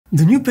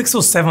The new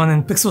Pixel 7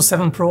 and Pixel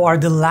 7 Pro are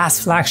the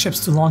last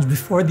flagships to launch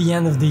before the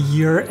end of the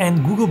year,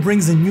 and Google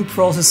brings a new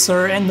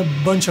processor and a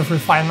bunch of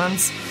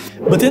refinements.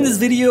 But in this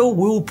video,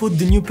 we will put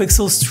the new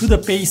Pixels through the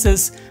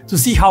paces to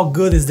see how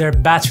good is their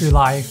battery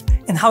life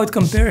and how it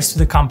compares to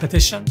the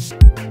competition.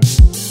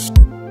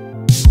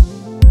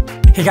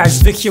 Hey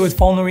guys, Vic here with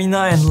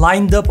PhoneArena, and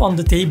lined up on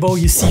the table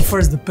you see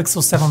first the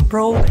Pixel 7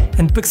 Pro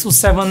and Pixel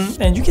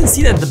 7, and you can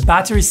see that the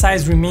battery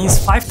size remains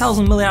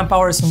 5000 mAh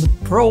on the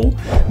Pro,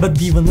 but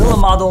the vanilla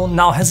model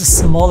now has a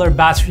smaller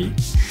battery.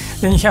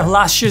 Then you have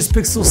last year's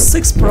Pixel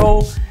 6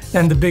 Pro,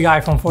 then the big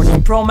iPhone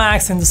 14 Pro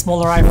Max and the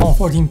smaller iPhone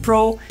 14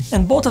 Pro,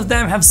 and both of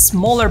them have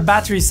smaller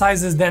battery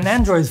sizes than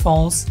Android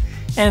phones.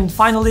 And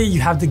finally, you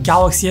have the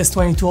Galaxy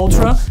S22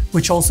 Ultra,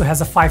 which also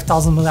has a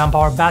 5000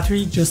 mAh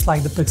battery, just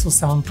like the Pixel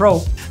 7 Pro.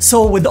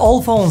 So with all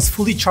phones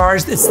fully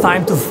charged, it's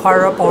time to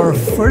fire up our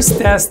first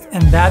test,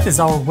 and that is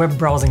our web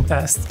browsing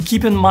test.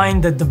 Keep in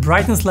mind that the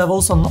brightness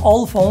levels on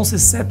all phones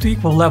is set to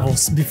equal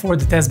levels before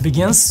the test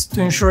begins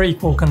to ensure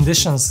equal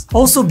conditions.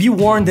 Also be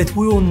warned that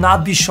we will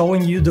not be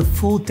showing you the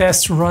full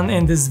test run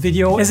in this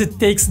video, as it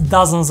takes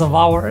dozens of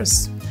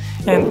hours.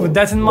 And with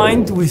that in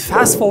mind, we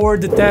fast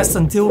forward the test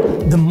until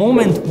the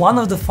moment one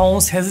of the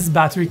phones has its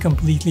battery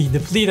completely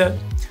depleted.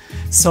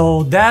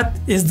 So that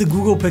is the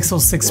Google Pixel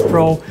 6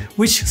 Pro,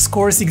 which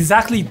scores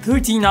exactly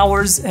 13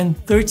 hours and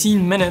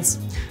 13 minutes.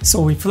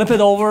 So we flip it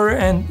over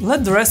and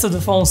let the rest of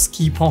the phones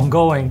keep on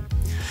going.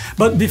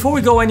 But before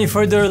we go any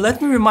further,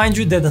 let me remind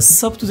you that a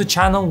sub to the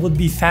channel would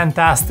be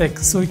fantastic,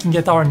 so we can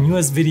get our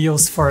newest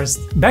videos first.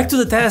 Back to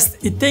the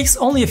test, it takes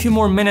only a few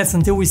more minutes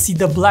until we see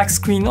the black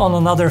screen on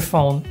another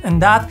phone,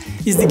 and that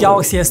is the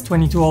Galaxy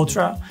S22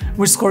 Ultra,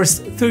 which scores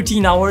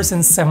 13 hours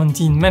and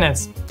 17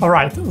 minutes.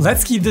 Alright,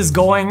 let's keep this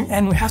going,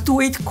 and we have to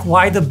wait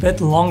quite a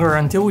bit longer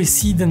until we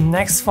see the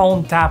next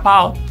phone tap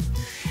out.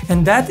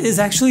 And that is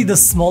actually the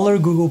smaller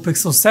Google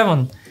Pixel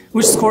 7.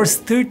 Which scores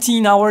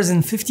 13 hours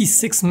and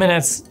 56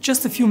 minutes,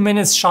 just a few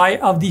minutes shy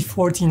of the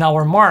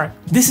 14-hour mark.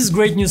 This is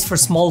great news for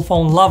small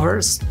phone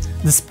lovers.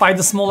 Despite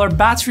the smaller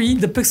battery,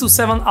 the Pixel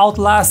 7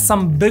 outlasts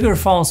some bigger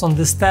phones on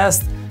this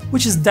test,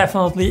 which is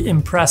definitely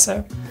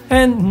impressive.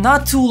 And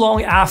not too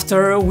long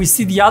after, we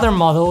see the other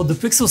model, the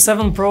Pixel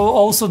 7 Pro,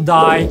 also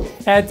die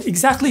at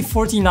exactly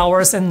 14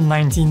 hours and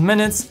 19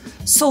 minutes,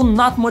 so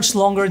not much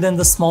longer than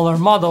the smaller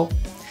model.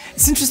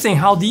 It's interesting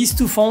how these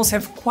two phones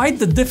have quite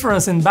the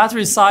difference in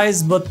battery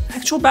size, but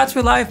actual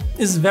battery life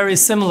is very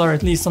similar,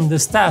 at least on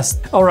this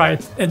test.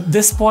 Alright, at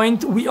this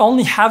point we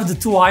only have the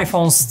two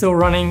iPhones still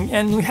running,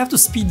 and we have to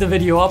speed the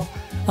video up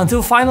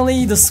until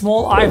finally the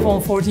small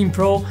iPhone 14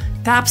 Pro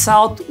taps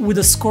out with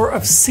a score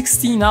of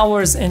 16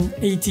 hours and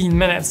 18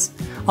 minutes,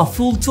 a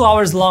full 2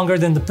 hours longer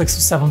than the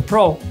Pixel 7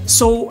 Pro.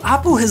 So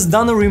Apple has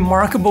done a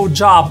remarkable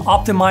job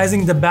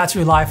optimizing the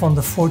battery life on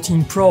the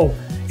 14 Pro.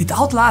 It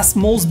outlasts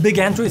most big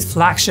Android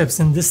flagships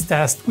in this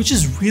test, which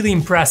is really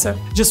impressive.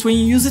 Just when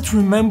you use it,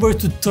 remember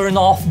to turn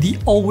off the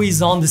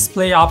always-on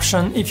display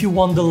option if you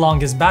want the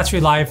longest battery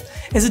life,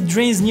 as it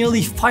drains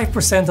nearly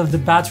 5% of the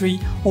battery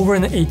over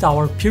an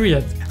 8-hour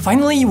period.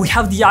 Finally, we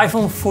have the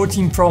iPhone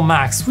 14 Pro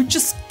Max, which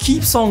just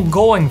keeps on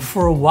going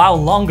for a while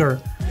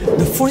longer.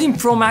 The 14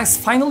 Pro Max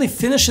finally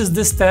finishes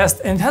this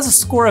test and has a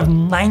score of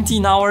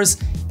 19 hours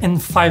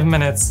and 5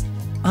 minutes.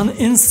 An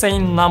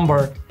insane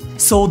number.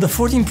 So the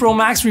 14 Pro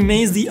Max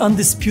remains the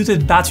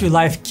undisputed battery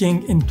life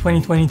king in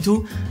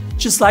 2022,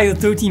 just like the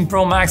 13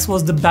 Pro Max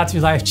was the battery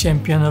life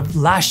champion of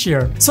last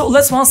year. So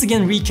let's once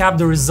again recap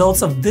the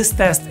results of this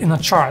test in a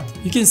chart.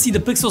 You can see the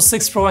Pixel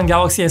 6 Pro and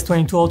Galaxy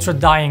S22 Ultra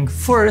dying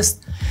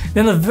first,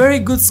 then a very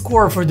good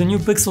score for the new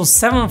Pixel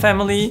 7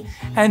 family,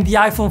 and the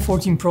iPhone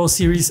 14 Pro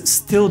series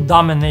still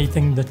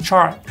dominating the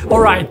chart.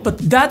 Alright, but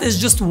that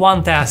is just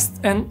one test,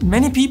 and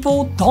many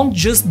people don't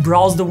just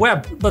browse the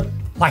web, but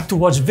like to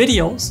watch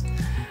videos.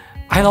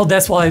 I know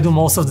that's what I do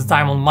most of the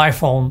time on my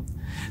phone.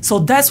 So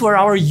that's where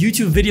our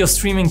YouTube video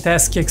streaming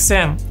test kicks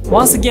in.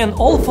 Once again,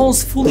 all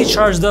phones fully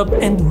charged up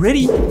and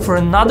ready for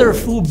another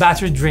full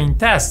battery drain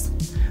test.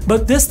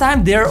 But this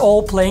time they're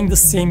all playing the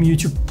same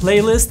YouTube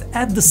playlist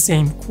at the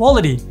same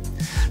quality.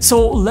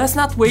 So let's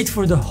not wait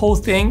for the whole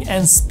thing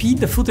and speed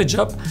the footage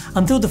up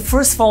until the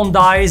first phone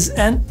dies,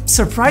 and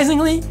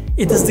surprisingly,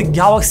 it is the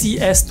Galaxy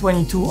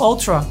S22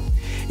 Ultra.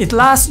 It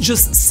lasts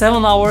just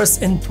 7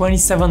 hours and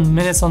 27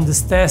 minutes on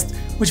this test,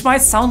 which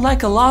might sound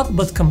like a lot,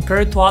 but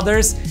compared to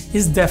others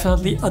is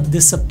definitely a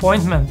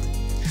disappointment.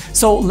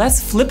 So let's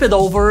flip it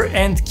over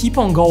and keep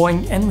on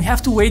going, and we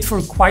have to wait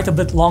for quite a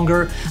bit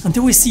longer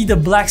until we see the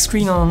black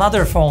screen on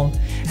another phone,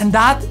 and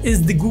that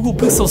is the Google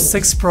Pixel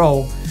 6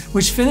 Pro,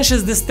 which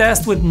finishes this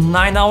test with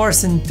 9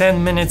 hours and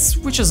 10 minutes,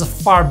 which is a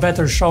far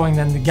better showing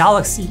than the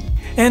Galaxy.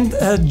 And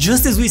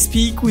just as we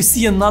speak, we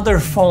see another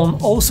phone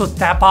also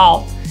tap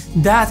out.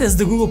 That is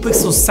the Google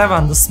Pixel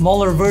 7, the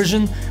smaller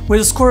version,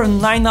 with a score of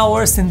 9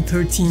 hours and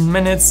 13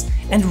 minutes.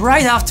 And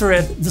right after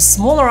it, the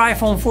smaller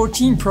iPhone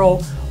 14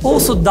 Pro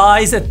also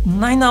dies at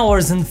 9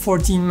 hours and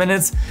 14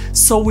 minutes,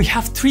 so we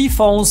have 3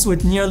 phones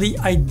with nearly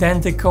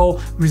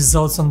identical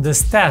results on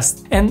this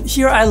test. And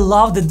here I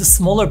love that the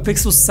smaller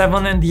Pixel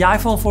 7 and the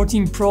iPhone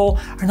 14 Pro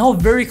are now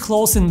very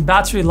close in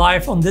battery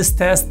life on this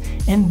test,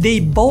 and they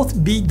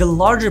both beat the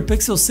larger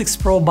Pixel 6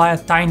 Pro by a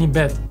tiny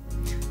bit,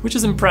 which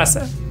is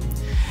impressive.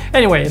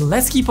 Anyway,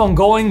 let's keep on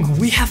going.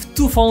 We have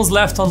 2 phones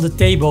left on the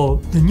table,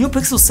 the new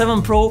Pixel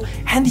 7 Pro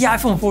and the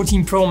iPhone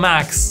 14 Pro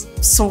Max.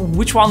 So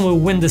which one will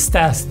win this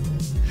test?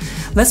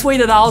 Let's wait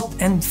it out,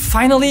 and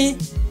finally,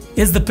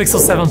 it's the Pixel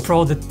 7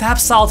 Pro that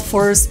taps out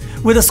first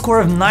with a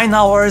score of 9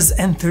 hours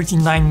and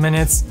 39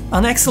 minutes.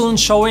 An excellent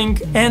showing,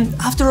 and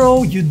after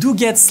all, you do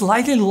get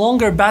slightly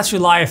longer battery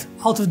life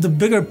out of the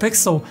bigger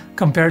Pixel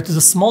compared to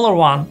the smaller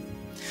one.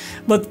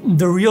 But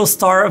the real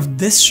star of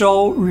this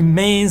show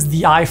remains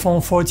the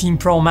iPhone 14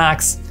 Pro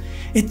Max.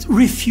 It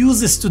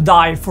refuses to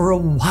die for a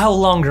while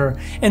longer,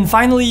 and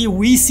finally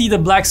we see the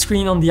black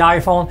screen on the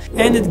iPhone,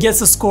 and it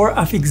gets a score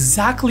of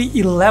exactly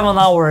 11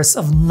 hours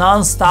of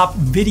non-stop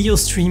video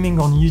streaming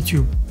on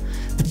YouTube.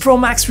 The Pro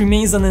Max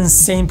remains an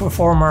insane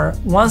performer,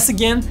 once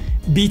again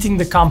beating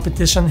the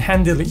competition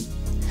handily.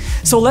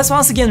 So let's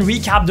once again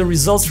recap the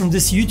results from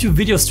this YouTube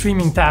video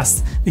streaming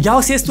test. The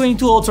Galaxy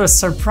S22 Ultra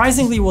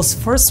surprisingly was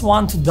first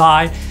one to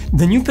die.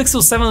 The new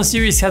Pixel 7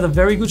 series had a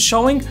very good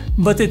showing,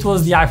 but it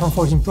was the iPhone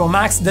 14 Pro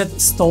Max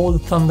that stole the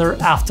thunder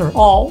after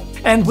all.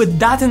 And with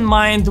that in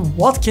mind,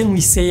 what can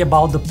we say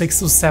about the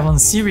Pixel 7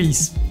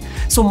 series?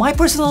 So my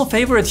personal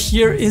favorite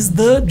here is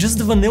just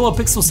the vanilla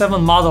Pixel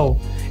 7 model.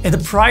 At the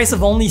price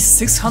of only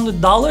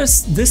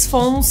 $600, this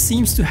phone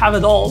seems to have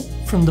it all,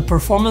 from the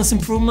performance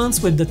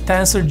improvements with the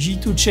Tensor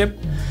G2 chip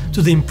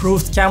to the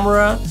improved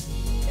camera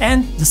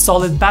and the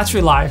solid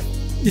battery life.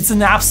 It's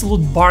an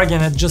absolute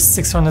bargain at just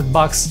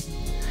 $600.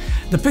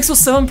 The Pixel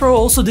 7 Pro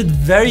also did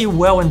very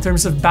well in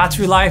terms of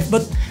battery life,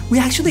 but we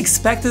actually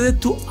expected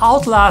it to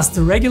outlast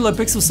the regular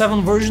Pixel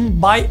 7 version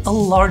by a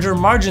larger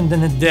margin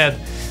than it did.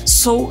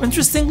 So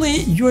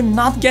interestingly, you're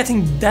not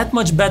getting that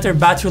much better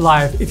battery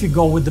life if you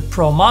go with the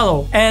Pro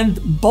model. And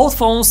both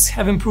phones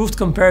have improved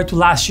compared to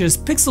last year's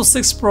Pixel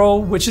 6 Pro,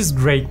 which is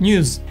great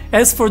news.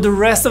 As for the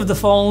rest of the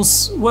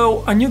phones,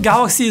 well, a new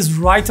Galaxy is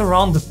right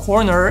around the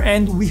corner,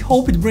 and we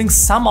hope it brings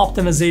some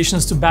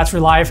optimizations to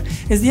battery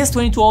life, as the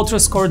S22 Ultra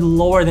scored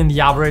lower than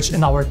the average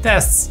in our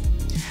tests.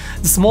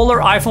 The smaller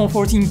iPhone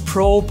 14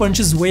 Pro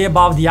punches way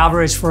above the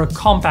average for a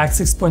compact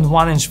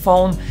 6.1-inch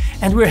phone,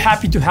 and we're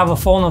happy to have a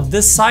phone of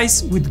this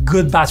size with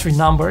good battery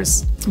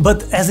numbers.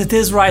 But as it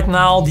is right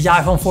now, the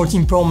iPhone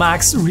 14 Pro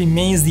Max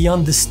remains the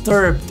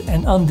undisturbed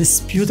and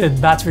undisputed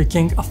battery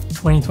king of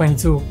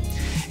 2022.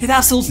 It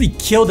absolutely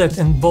killed it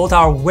in both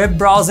our web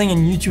browsing and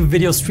YouTube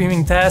video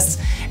streaming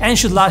tests, and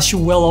should last you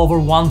well over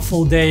 1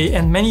 full day,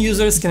 and many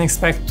users can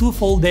expect 2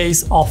 full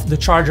days off the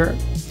charger.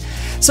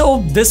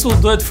 So this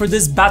will do it for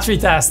this battery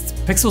test,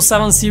 Pixel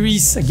 7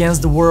 series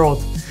against the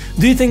world.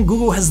 Do you think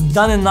Google has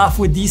done enough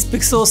with these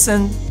Pixels,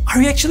 and are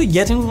you actually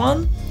getting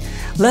one?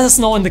 Let us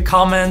know in the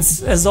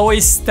comments. As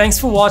always, thanks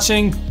for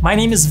watching. My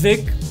name is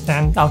Vic,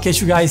 and I'll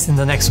catch you guys in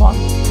the next one.